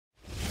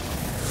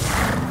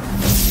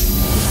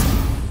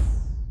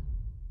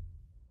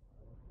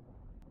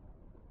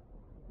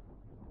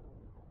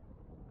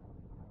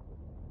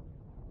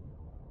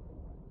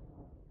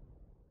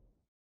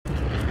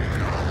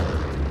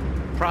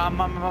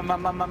Promenade.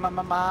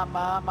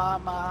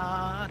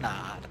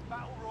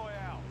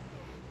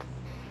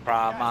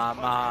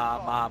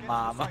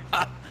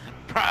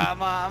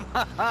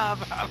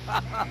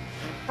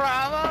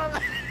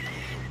 Promenade.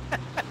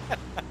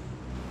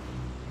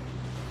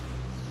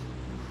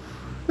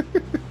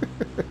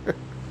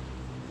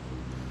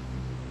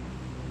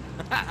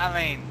 I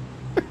mean.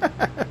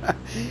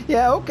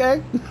 Yeah,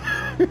 okay.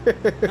 I'll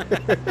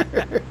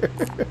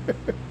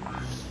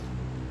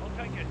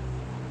take it.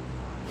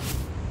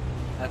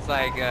 That's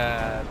like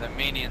the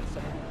Minions.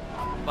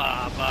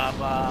 Ba ba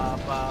ba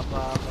ba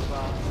ba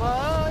ba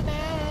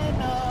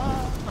banana.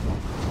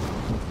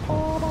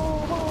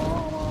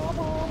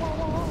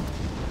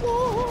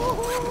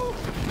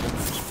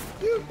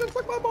 You can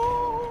suck my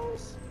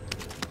balls.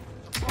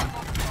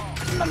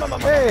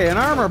 Hey, an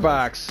armor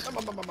box.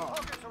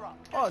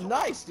 Oh,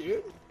 nice,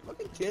 dude.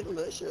 Looking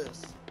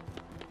delicious.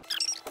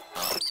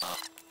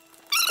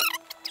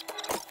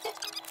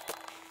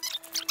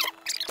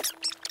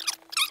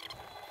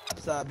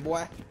 Upside,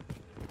 boy.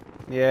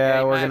 Yeah,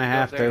 you we're might gonna go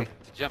have up there to.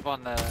 Jump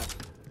on the.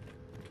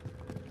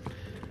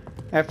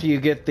 After you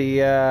get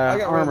the I got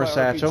rid of armor my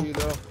satchel. RPG,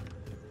 though.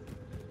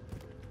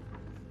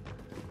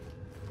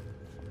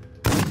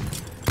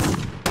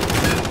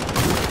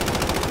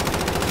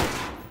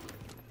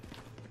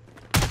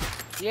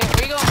 Yeah,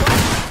 where you going,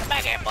 Black? Come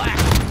back here, Black.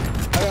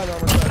 I got an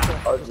armor satchel.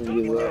 I'll just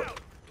give it up.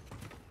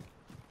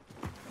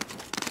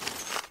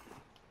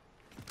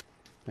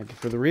 Thank you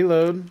for the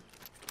reload.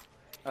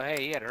 Oh,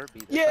 hey, he had her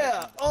beat.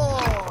 Yeah!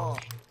 Oh!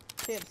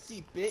 Can't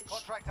see, bitch.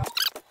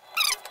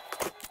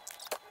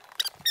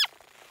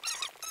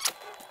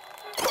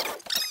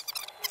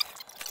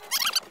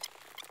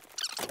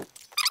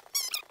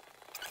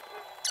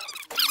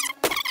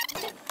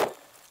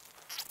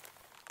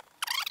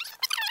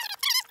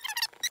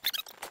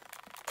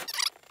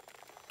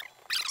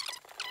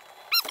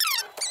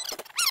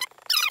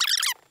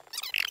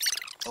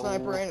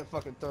 Sniper and a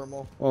fucking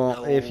thermal. Well,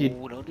 No, if you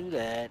don't do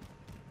that.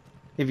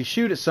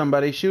 shoot at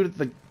somebody, shoot at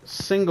the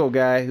single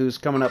guy who's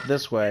coming up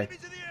this way.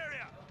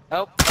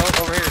 Oh,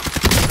 over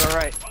here. All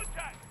right.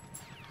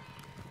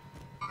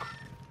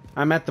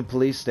 I'm at the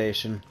police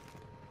station.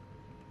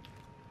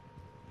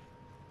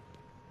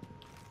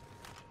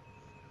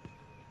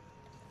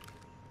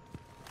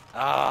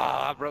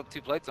 Ah, I broke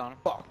 2 plates on him.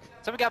 Fuck.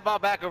 Somebody got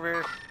bought back over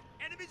here.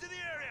 Enemies in the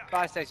area.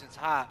 Fire station's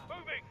hot.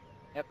 Moving.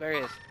 Yep, there he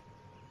is.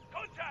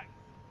 Contact.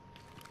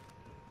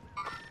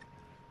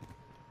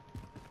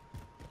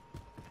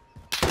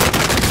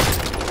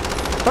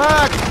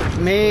 Fuck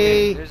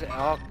me! There's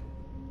oh,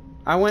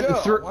 I went and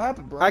Joe, threw. what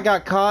happened, bro? I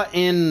got caught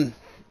in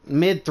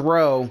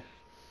mid-throw. all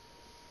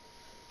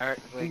right,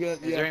 wait. You Is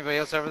got- yeah. there anybody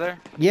else over there?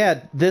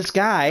 Yeah, this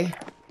guy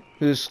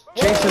who's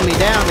chasing me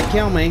down to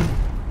kill me.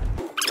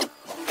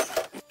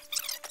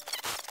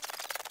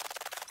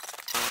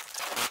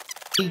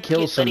 He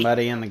killed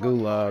somebody in the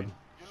gulag.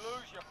 You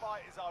lose, your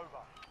fight is over.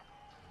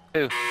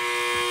 Who?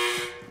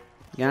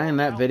 Guy in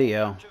that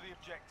video. To the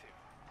objective.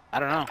 I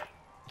don't know.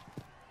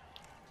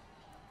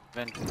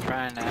 Been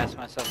trying to ask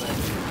myself that.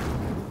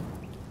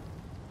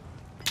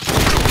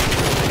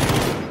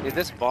 Dude,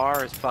 this bar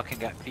has fucking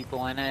got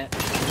people in it.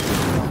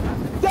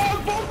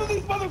 Down both of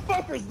these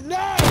motherfuckers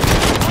now!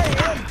 I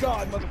am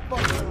God,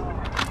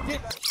 motherfucker!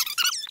 Get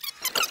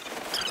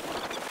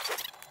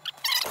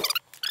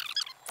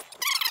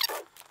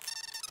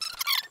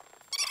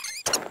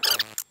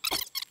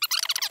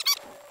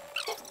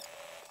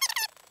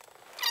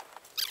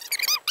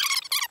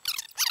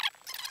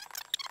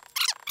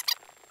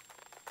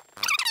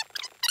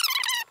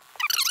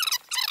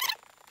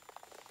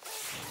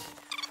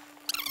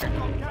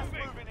Gas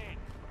moving in.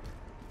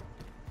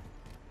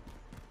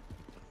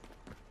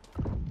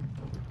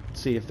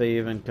 See if they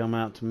even come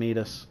out to meet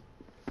us.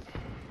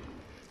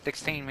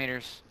 16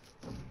 meters.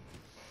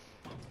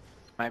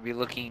 Might be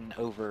looking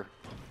over.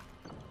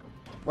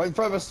 right in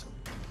front of us.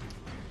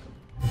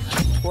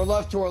 To our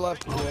left, to our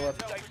left, to our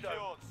left. Secured.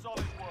 Solid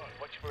work.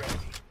 Watch for enemy.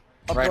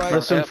 Up Right. right.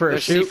 Listen Yep, for a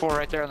there's shoot. C4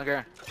 right there on the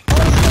ground.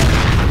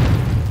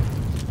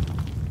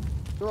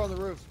 They're on the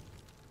roof.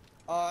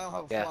 I don't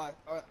have a Yeah. fly.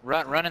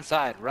 Alright. Run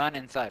inside. Run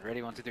inside.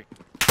 Ready? 1, 2, 3.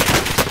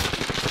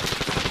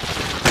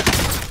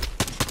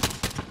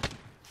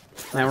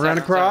 Now Inside, run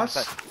inside, across.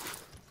 inside.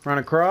 Run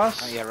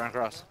across. Oh yeah, run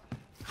across.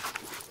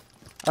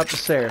 Up the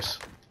stairs.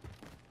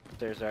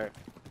 Stairs are.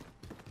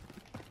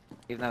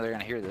 Even though they're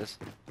gonna hear this.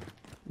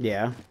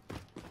 Yeah.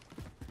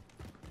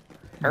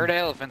 Herd of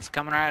elephants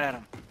coming right at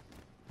them.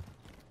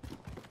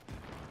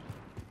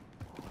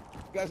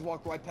 You guys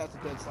walk right past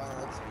the dead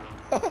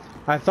silence.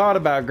 I thought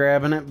about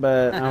grabbing it,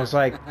 but I was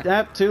like,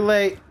 "Yep, too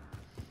late.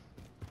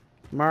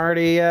 I'm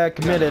already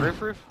committed."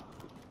 Roof.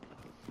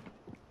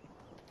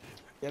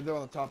 Yeah, they're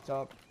on the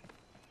top.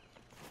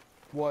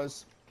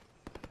 Was.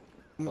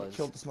 I'm gonna Was.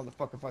 kill this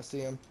motherfucker if I see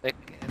him.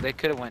 They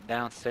could have went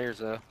downstairs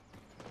though.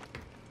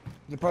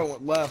 They probably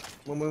went left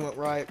when we went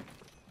right.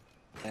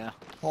 Yeah.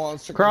 Hold on,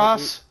 let's check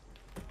Cross.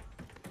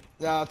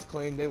 Yeah, it's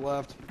clean. They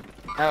left.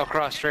 Oh,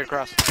 across, straight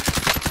across.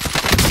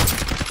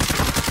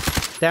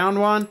 Down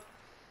one.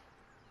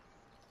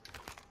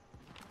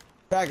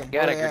 Tag him.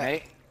 Got a Where they at?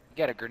 grenade. You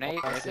got a grenade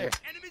I right see there. it.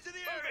 Enemies in the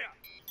area.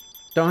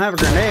 Don't have a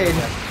grenade.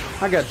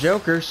 I got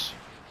jokers.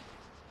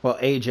 Well,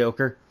 a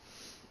joker.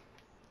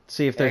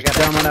 See if Yeah, I they're got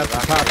dumb a enough to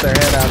rocket. pop their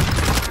head up.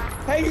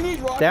 Hey, you need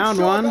rockets? Down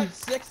Joe, one. I got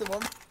 6 of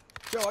them.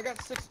 Joe, I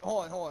got 6.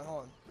 Hold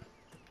on.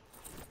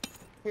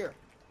 Here.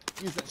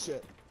 Use that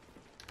shit.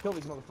 Kill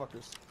these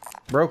motherfuckers.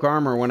 Broke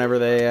armor whenever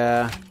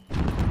they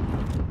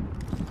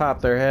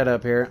pop their head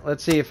up here.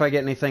 Let's see if I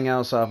get anything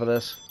else off of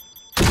this.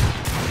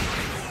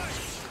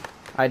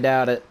 I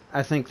doubt it.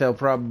 I think they'll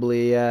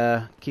probably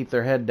keep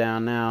their head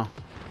down now.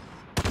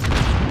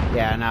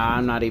 Yeah, no,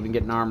 I'm not even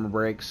getting armor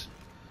breaks.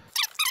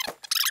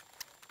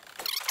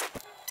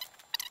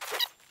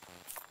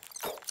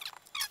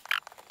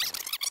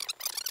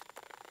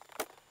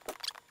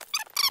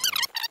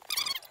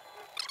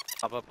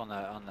 Pop up on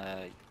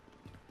the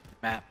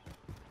map.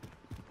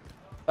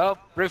 Oh,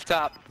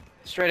 rooftop.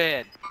 Straight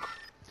ahead.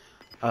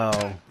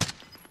 Oh.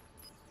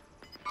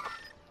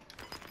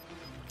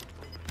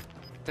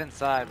 It's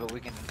inside, but we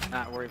can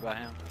not worry about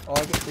him. Oh,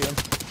 I can see him.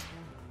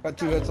 Got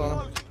 2 hits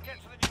on him. Get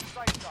to the new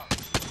safe zone.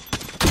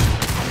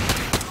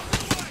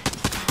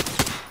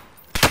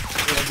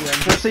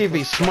 Let's see if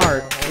he's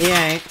smart. He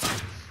ain't.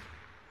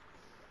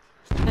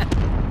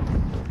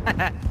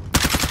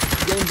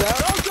 Game's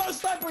out. Oh, God,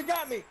 sniper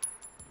got me.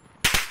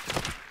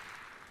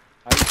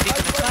 Are you keeping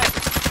the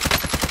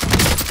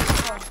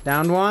sniper?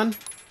 Downed one.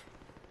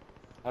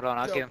 Hold on,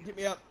 I'll Joe, get him. get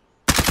me up.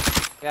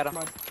 Got him.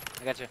 Come on.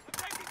 I got you.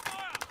 Taking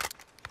fire.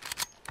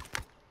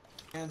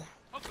 And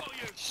I've got you.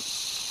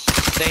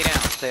 Stay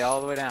down. Stay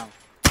all the way down.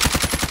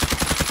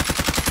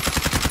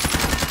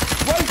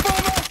 right in front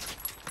of us.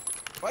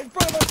 Right in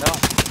front of us.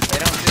 Don't. They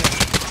don't see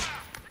us.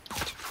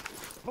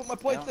 Put my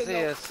They plates don't in. see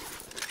though. us.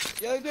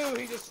 Yeah, they do.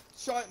 He just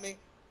shot at me.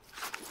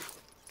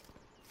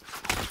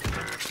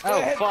 Oh,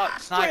 ahead. fuck.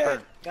 Straight Sniper.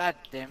 ahead. God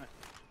damn it.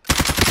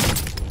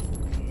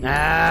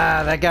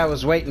 Ah, that guy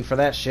was waiting for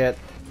that shit.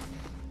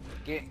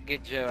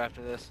 Get Joe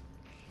after this.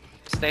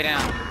 Stay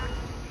down. Enemy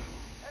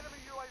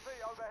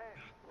UAV overhead.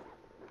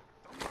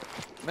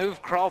 Move,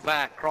 crawl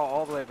back. Crawl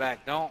all the way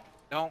back. Don't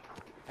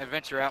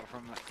adventure out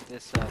from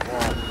this wall.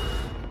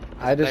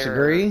 I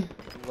disagree.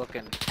 They're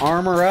looking.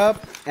 Armor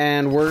up,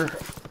 and we're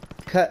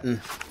cutting.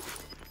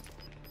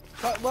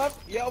 Cut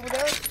left. Yeah, over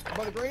there.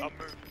 By the green.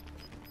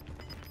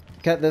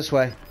 Cut this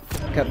way.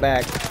 Cut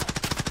back.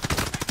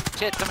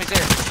 Shit, somebody's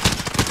here.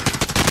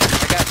 I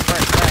got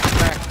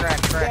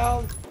crack.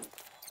 Down.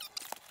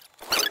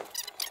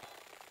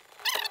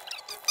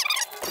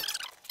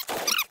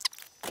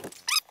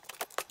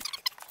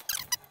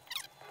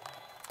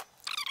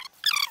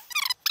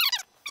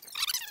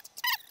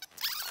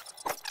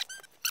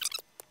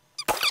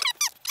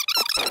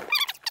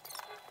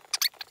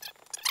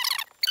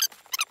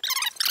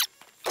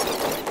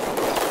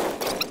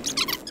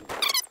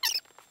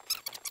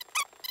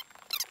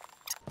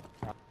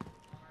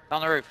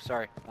 On the roof,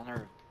 sorry. On the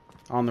roof.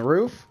 On the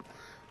roof?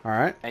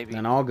 Alright. Maybe.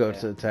 Then I'll go Yeah.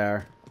 to the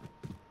tower.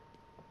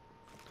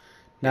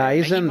 Nah, Yeah,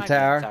 he's he in the might be in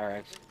tower.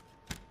 actually.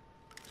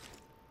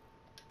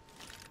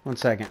 One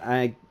second.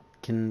 I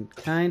can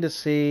kind of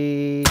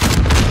see...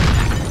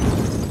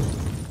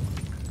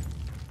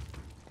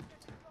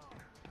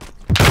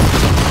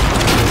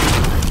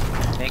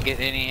 Didn't get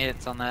any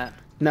hits on that.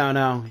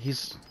 No,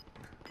 he's...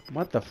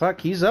 What the fuck?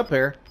 He's up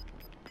here.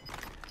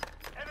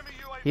 Enemy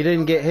UAV He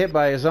didn't get hit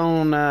by his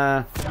own,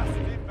 Gas is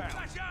inbound.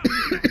 Flash out.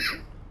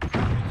 Been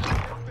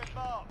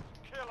marked.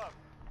 Kill 'em.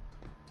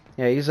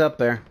 Yeah, he's up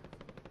there.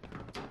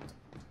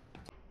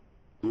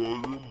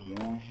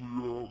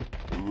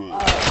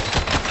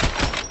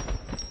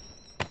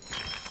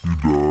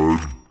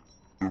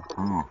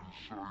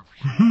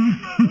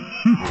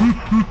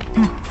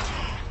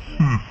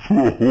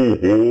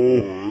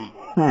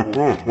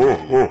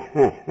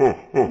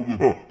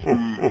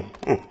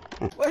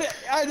 Wait,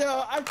 I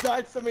know. I've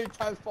died so many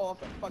times fall off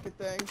that fucking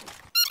thing.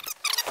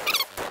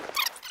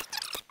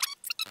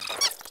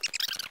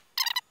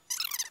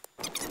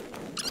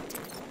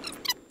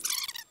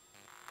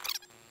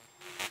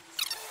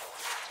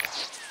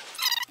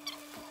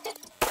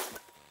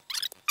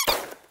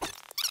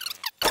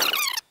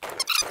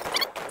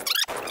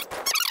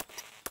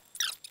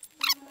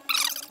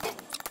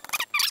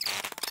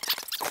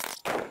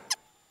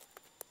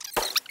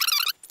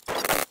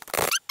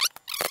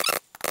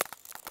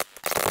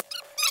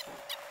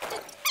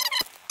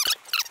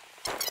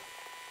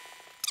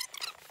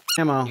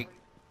 Ammo. You-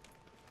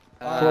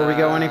 Before we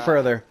go any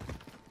further.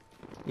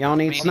 Y'all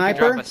need maybe you can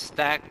sniper? Drop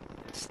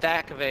a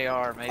stack of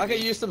AR, maybe. I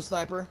could use some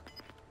sniper.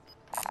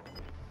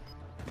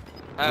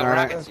 Oh, Alright.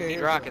 rockets. Okay, You need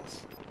here's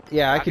rockets.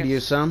 Yeah, I could Rockets.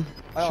 use some.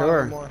 I don't have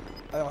Sure. any more.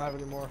 I don't have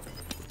any more.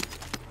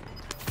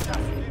 Gas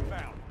is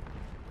inbound.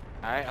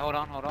 Alright, hold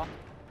on.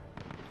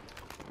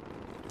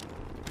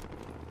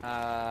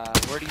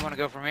 Where do you want to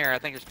go from here? I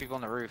think there's people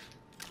on the roof.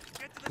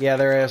 Yeah,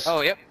 there is.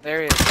 Oh, yep,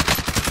 there he is.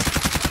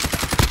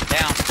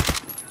 Down.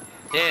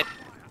 Dead.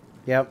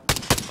 Yep.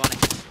 Funny.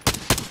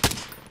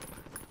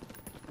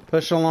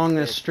 Push along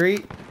this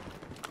street.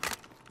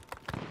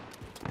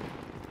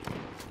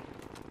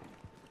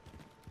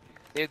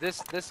 Dude,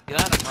 this gun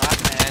I'm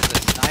rocking has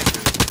a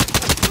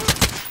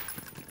sniper.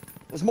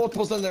 There's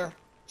multiples in there.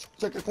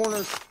 Check the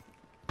corners.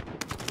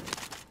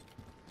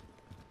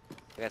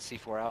 I got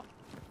C4 out.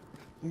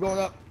 I'm going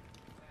up.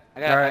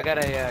 I got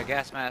a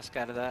gas mask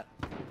out of that.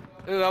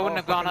 Ooh, I wouldn't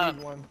have gone up.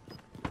 One.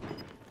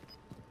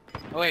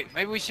 Oh, wait,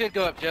 maybe we should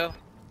go up, Joe.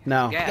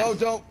 No. Gas. No,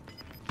 don't.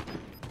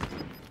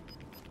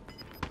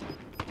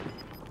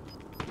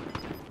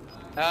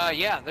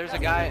 Yeah, there's a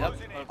guy up.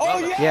 Oh,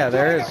 above us. yeah. Yeah,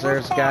 there is.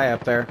 There's a guy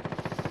up there.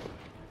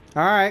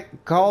 All right,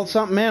 call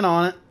something in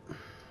on it,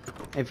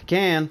 if you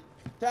can.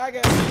 Tag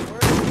it.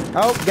 Where is it?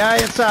 Oh, guy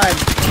inside.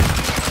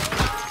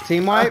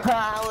 Team wipe.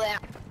 I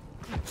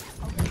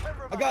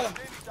got him.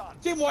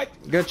 Team wipe.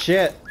 Good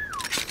shit.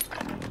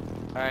 All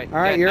right. All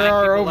right, you're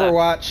our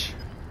Overwatch.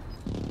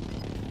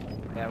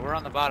 Yeah, we're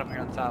on the bottom here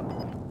on top.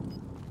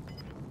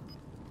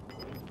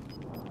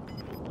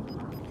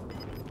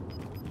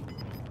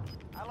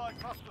 Allied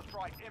cluster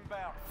strike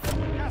inbound.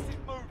 Gas is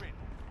moving.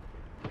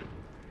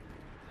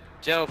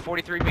 Joe,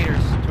 43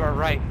 meters to our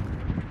right.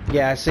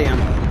 Yeah, I see him.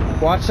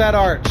 Watch that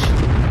arch.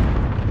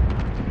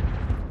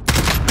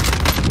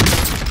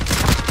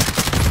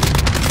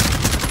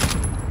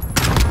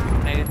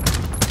 Naked.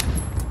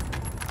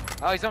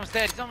 Oh, he's almost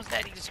dead. He's almost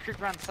dead. He just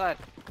creeped around the side.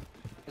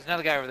 There's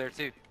another guy over there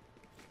too.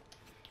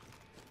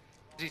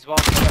 He's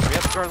walking over.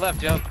 Yep, to our left,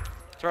 Joe.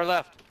 To our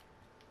left.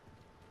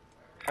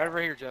 Right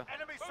over here, Joe.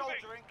 Enemy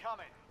soldier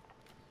incoming.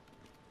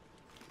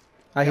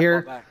 I Fall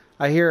hear. back.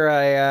 I hear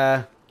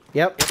a.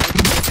 Yep.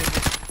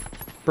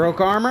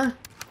 Broke armor.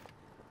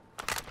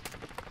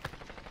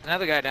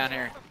 Another guy down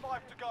here.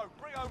 5 to go.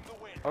 Bring home the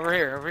win. Over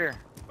here, over here.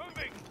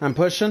 Moving. I'm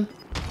pushing.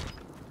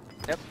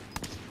 Yep.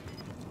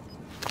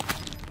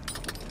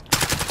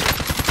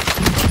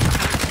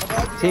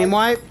 Team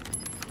wipe.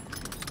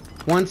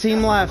 One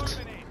team left.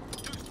 Moving in.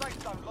 New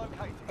safe zone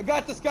located. I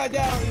got this guy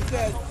down, he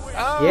said.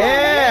 Oh,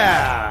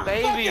 Yeah.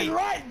 baby. Fucking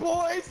right,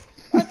 boys.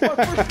 That's my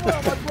first one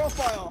on my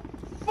profile.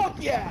 Fuck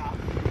yeah.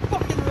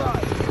 Fucking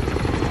right.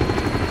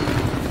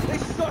 They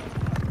suck.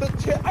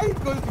 I need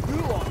to go to the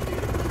gulag,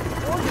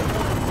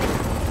 dude.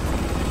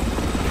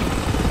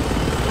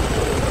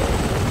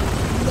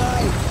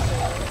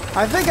 Nice.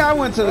 I think I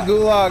went to the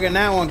gulag in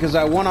that one because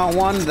I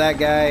one-on-one that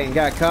guy and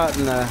got caught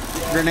in a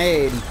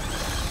grenade.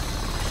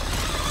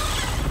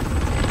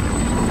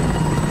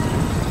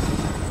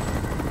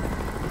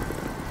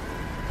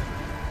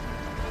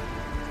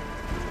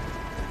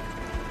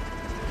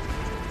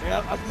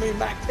 Yeah, that's me,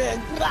 Mac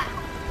 10.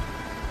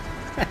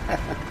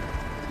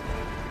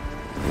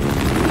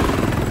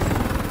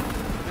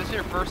 Is this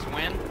your first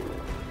win?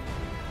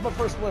 My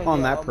first win. On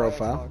yeah, that my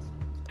profile.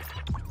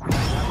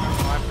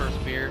 My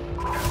first beer.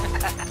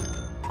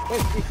 Xbox.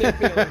 Wait, he said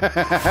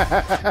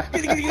failure.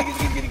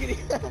 Giddy.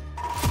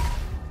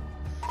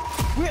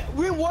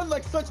 We won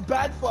like such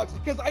bad fucks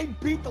because I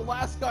beat the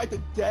last guy to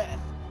death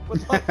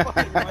with my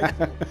fucking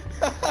rifle.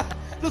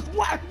 Just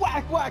whack.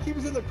 He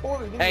was in the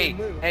corner. He didn't Hey, even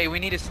move. hey, we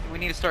need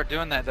to start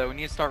doing that though. We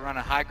need to start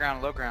running high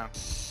ground, low ground.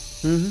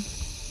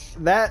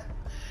 That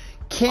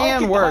I'll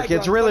can get the work. high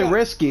It's ground, really so I got-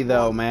 risky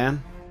though,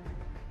 man.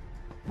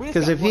 We just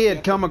Because got if he lucky had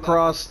after come that.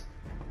 across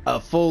a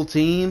full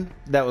team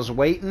that was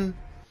waiting,